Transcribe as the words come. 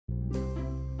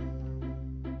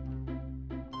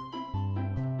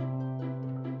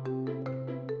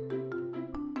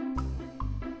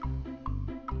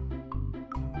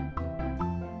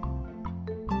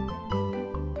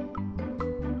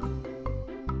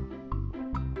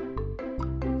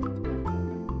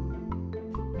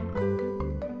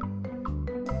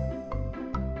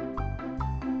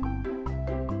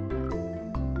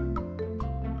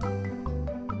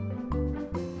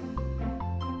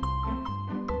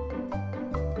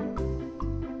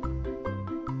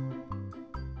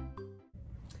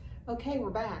Okay, we're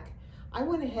back. I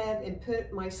went ahead and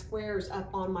put my squares up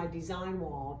on my design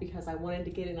wall because I wanted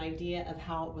to get an idea of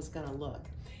how it was going to look.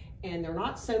 And they're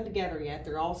not sewn together yet,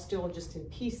 they're all still just in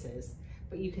pieces,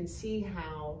 but you can see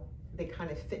how they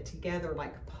kind of fit together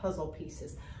like puzzle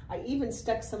pieces. I even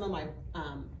stuck some of my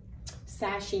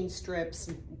sashing strips,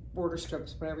 border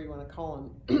strips, whatever you want to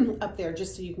call them, up there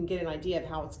just so you can get an idea of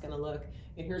how it's going to look.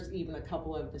 And here's even a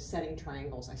couple of the setting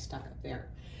triangles I stuck up there.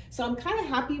 So I'm kind of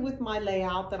happy with my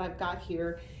layout that I've got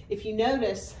here. If you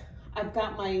notice, I've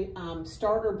got my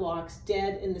starter blocks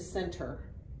dead in the center,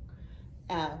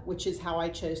 which is how I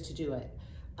chose to do it.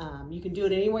 You can do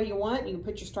it any way you want. You can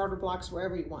put your starter blocks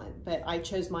wherever you want, but I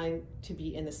chose mine to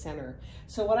be in the center.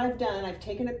 So what I've done, I've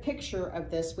taken a picture of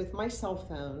this with my cell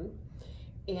phone,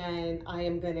 and I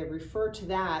am going to refer to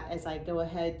that as I go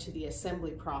ahead to the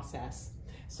assembly process.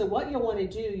 So what you'll want to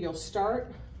do, you will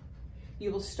start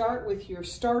with your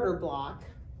starter block,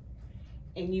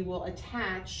 and you will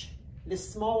attach the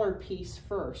smaller piece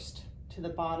first to the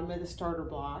bottom of the starter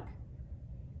block,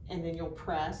 and then you'll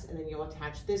press, and then you'll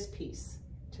attach this piece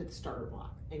to the starter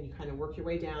block, and you kind of work your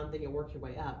way down, then you'll work your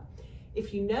way up.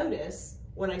 If you notice,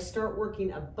 when I start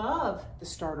working above the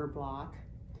starter block,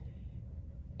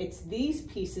 it's these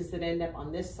pieces that end up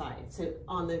on this side. So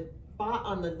on the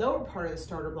lower part of the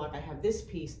starter block, I have this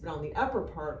piece, but on the upper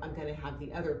part, I'm going to have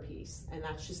the other piece. And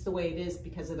that's just the way it is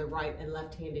because of the right and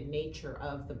left-handed nature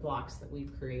of the blocks that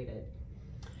we've created.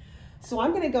 So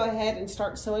I'm going to go ahead and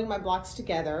start sewing my blocks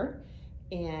together,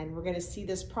 and we're going to see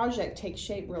this project take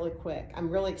shape really quick. I'm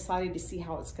really excited to see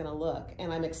how it's going to look.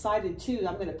 And I'm excited too,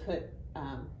 I'm going to put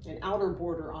an outer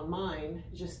border on mine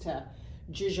just to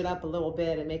zhuzh it up a little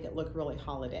bit and make it look really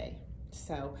holiday.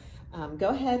 So go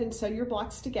ahead and sew your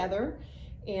blocks together,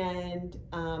 and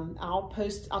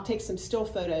I'll take some still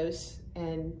photos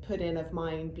and put in of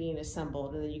mine being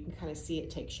assembled, and then you can kind of see it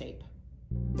take shape.